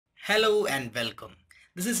Hello and welcome.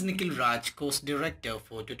 This is Nikhil Raj, course director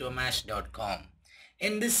for tutormash.com.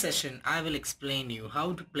 In this session, I will explain you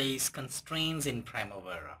how to place constraints in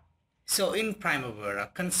Primavera. So in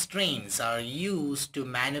Primavera, constraints are used to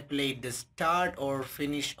manipulate the start or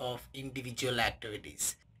finish of individual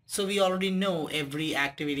activities. So we already know every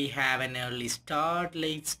activity have an early start,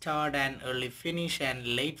 late start, and early finish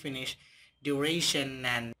and late finish, duration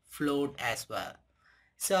and float as well.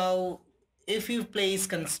 So if you place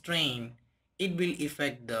constraint, it will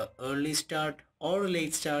affect the early start or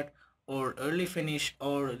late start or early finish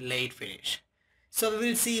or late finish. So we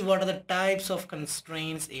will see what are the types of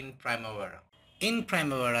constraints in Primavera. In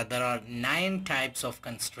Primavera, there are 9 types of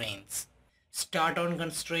constraints. Start on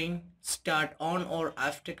constraint, start on or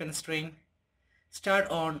after constraint, start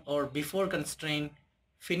on or before constraint,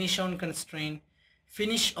 finish on constraint,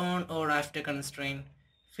 finish on or after constraint,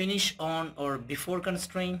 finish on or before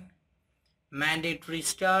constraint, mandatory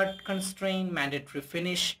start constraint, mandatory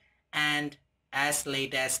finish, and as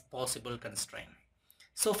late as possible constraint.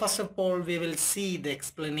 So first of all, we will see the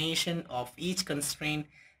explanation of each constraint,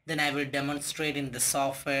 then I will demonstrate in the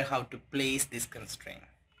software how to place this constraint.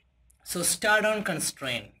 So start on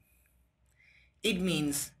constraint. It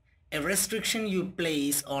means a restriction you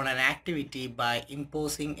place on an activity by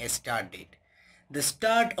imposing a start date. The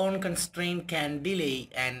start on constraint can delay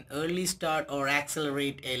an early start or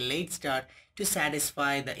accelerate a late start to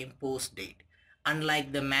satisfy the imposed date.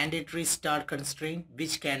 Unlike the mandatory start constraint,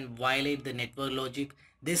 which can violate the network logic,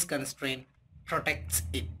 this constraint protects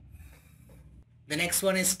it. The next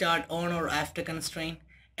one is start on or after constraint.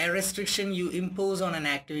 A restriction you impose on an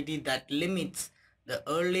activity that limits the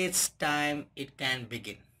earliest time it can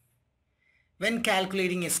begin. When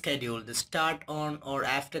calculating a schedule, the start on or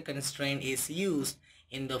after constraint is used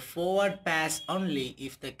in the forward pass only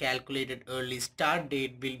if the calculated early start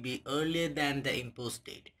date will be earlier than the imposed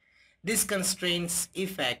date. This constraint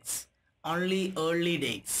affects only early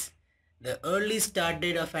dates. The early start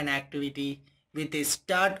date of an activity with a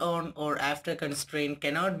start on or after constraint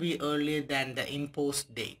cannot be earlier than the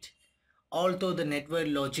imposed date, although the network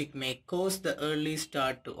logic may cause the early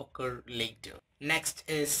start to occur later. Next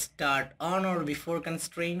is start on or before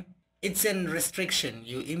constraint. It's a restriction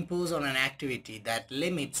you impose on an activity that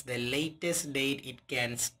limits the latest date it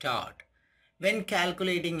can start. When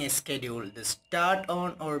calculating a schedule, the start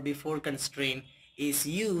on or before constraint is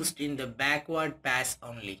used in the backward pass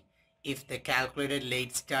only if the calculated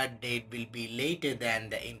late start date will be later than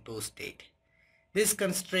the imposed date. This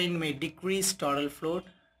constraint may decrease total float.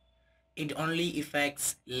 It only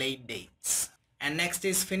affects late dates. And next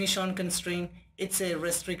is finish on constraint. It's a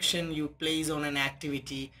restriction you place on an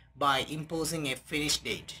activity by imposing a finish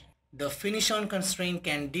date. The finish on constraint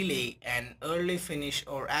can delay an early finish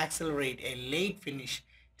or accelerate a late finish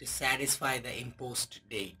to satisfy the imposed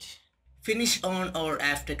date. Finish on or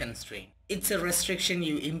after constraint. It's a restriction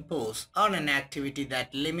you impose on an activity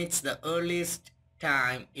that limits the earliest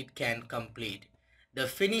time it can complete. The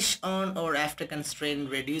finish on or after constraint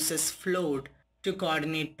reduces float to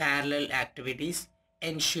coordinate parallel activities,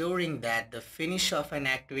 ensuring that the finish of an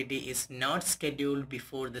activity is not scheduled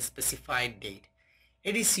before the specified date.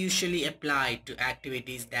 It is usually applied to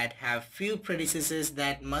activities that have few predecessors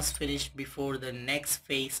that must finish before the next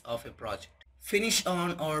phase of a project. Finish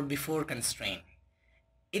on or before constraint.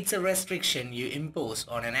 It's a restriction you impose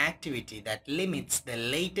on an activity that limits the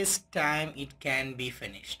latest time it can be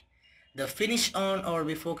finished. The finish on or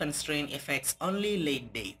before constraint affects only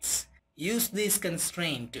late dates. Use this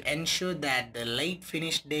constraint to ensure that the late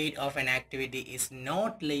finish date of an activity is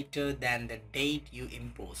not later than the date you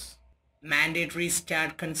impose. Mandatory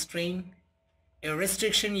start constraint. A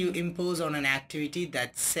restriction you impose on an activity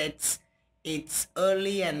that sets its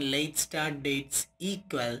early and late start dates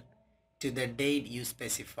equal to the date you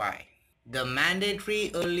specify. The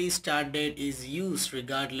mandatory early start date is used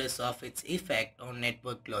regardless of its effect on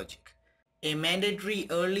network logic. A mandatory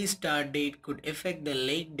early start date could affect the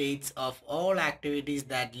late dates of all activities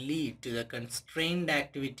that lead to the constrained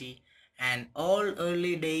activity and all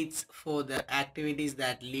early dates for the activities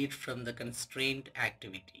that lead from the constrained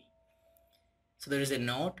activity. So there is a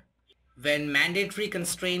note. When mandatory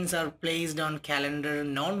constraints are placed on calendar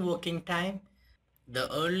non-working time,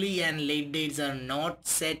 the early and late dates are not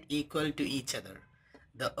set equal to each other.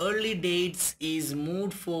 The early dates is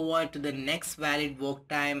moved forward to the next valid work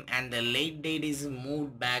time and the late date is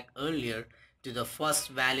moved back earlier to the first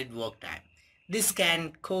valid work time. This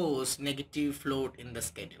can cause negative float in the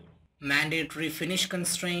schedule. Mandatory finish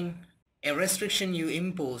constraint. A restriction you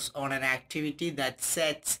impose on an activity that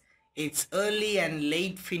sets its early and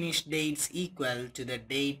late finish dates equal to the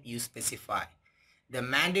date you specify. The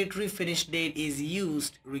mandatory finish date is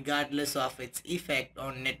used regardless of its effect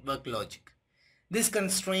on network logic. This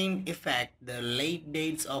constraint affects the late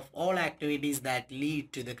dates of all activities that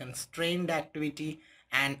lead to the constrained activity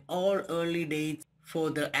and all early dates for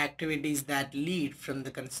the activities that lead from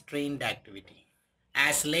the constrained activity.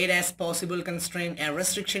 As late as possible constraint, a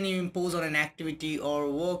restriction you impose on an activity or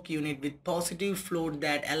work unit with positive float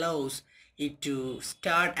that allows it to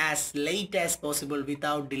start as late as possible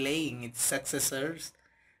without delaying its successors.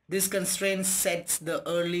 This constraint sets the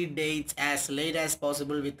early dates as late as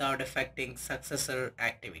possible without affecting successor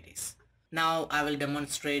activities. Now I will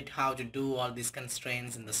demonstrate how to do all these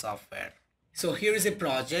constraints in the software. So here is a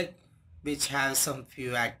project which has some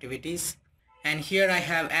few activities, and here I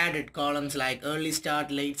have added columns like early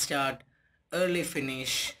start, late start, early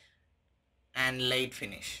finish and late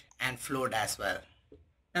finish, and float as well.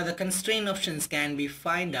 Now the constraint options can be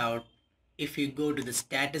find out if you go to the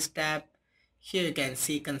status tab. Here you can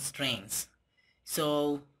see constraints.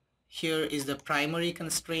 So here is the primary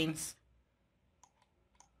constraints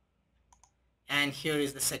and here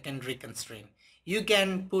is the secondary constraint. You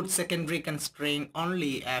can put secondary constraint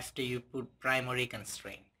only after you put primary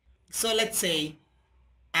constraint. So let's say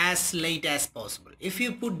as late as possible. If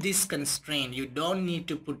you put this constraint, you don't need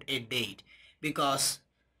to put a date because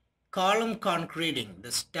column concreting,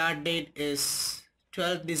 the start date is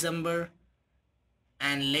 12th December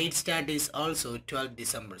and late start is also 12th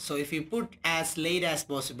December. So if you put as late as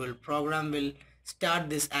possible, program will start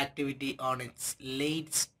this activity on its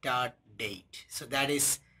late start date. So that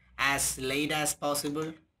is as late as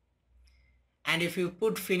possible. And if you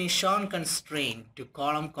put finish on constraint to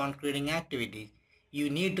column concreting activity, you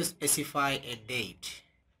need to specify a date.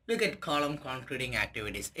 Look at column concreting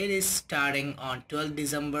activities. It is starting on 12th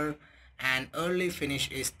December and early finish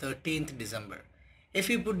is 13th December. If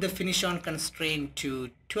you put the finish on constraint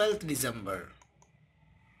to 12th December,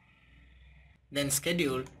 then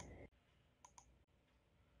schedule,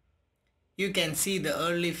 you can see the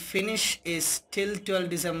early finish is till 12th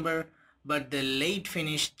December, but the late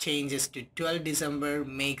finish changes to 12th December,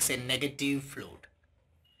 makes a negative float.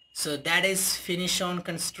 So that is finish on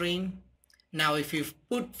constraint. Now if you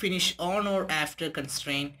put finish on or after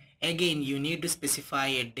constraint, again you need to specify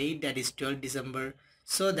a date, that is 12th December,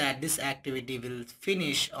 so that this activity will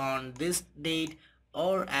finish on this date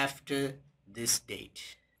or after this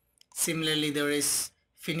date. Similarly, there is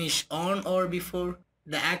finish on or before.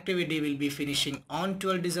 The activity will be finishing on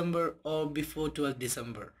 12th December or before 12th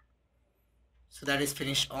December. So that is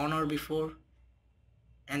finish on or before.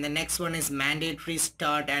 And the next one is mandatory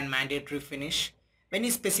start and mandatory finish. When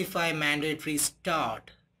you specify mandatory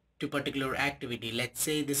start to particular activity, let's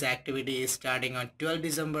say this activity is starting on 12th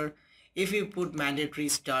December. If you put mandatory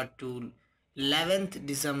start to 11th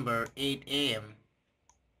December 8 a.m.,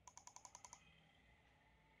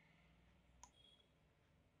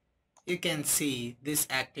 you can see this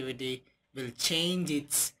activity will change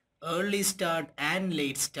its early start and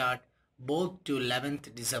late start both to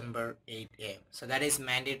 11th December 8 a.m. So that is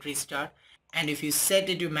mandatory start. And if you set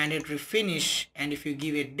it to mandatory finish and if you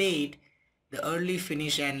give a date, the early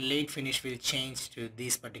finish and late finish will change to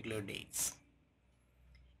these particular dates.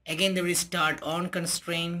 Again, there is start on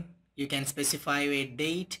constraint. You can specify a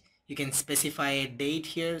date. You can specify a date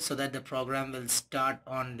here so that the program will start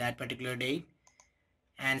on that particular date.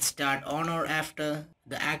 And start on or after,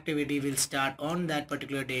 the activity will start on that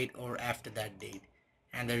particular date or after that date.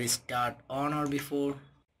 And there is start on or before,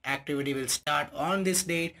 activity will start on this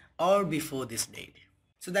date or before this date.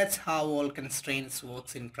 So that's how all constraints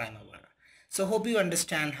works in Primavera. So hope you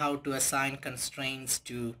understand how to assign constraints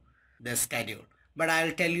to the schedule. But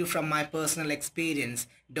I'll tell you from my personal experience,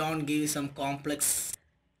 don't give some complex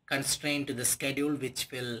constraint to the schedule which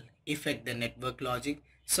will affect the network logic.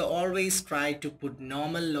 So always try to put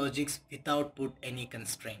normal logics without put any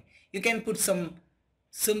constraint. You can put some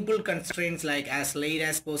simple constraints like as late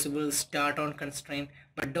as possible, start on constraint,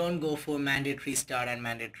 but don't go for mandatory start and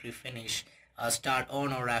mandatory finish, start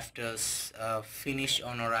on or after, finish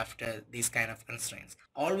on or after, these kind of constraints.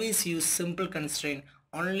 Always use simple constraint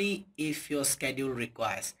only if your schedule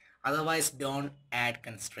requires. Otherwise, don't add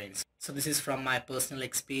constraints. So this is from my personal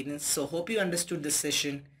experience. So hope you understood this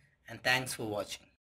session and thanks for watching.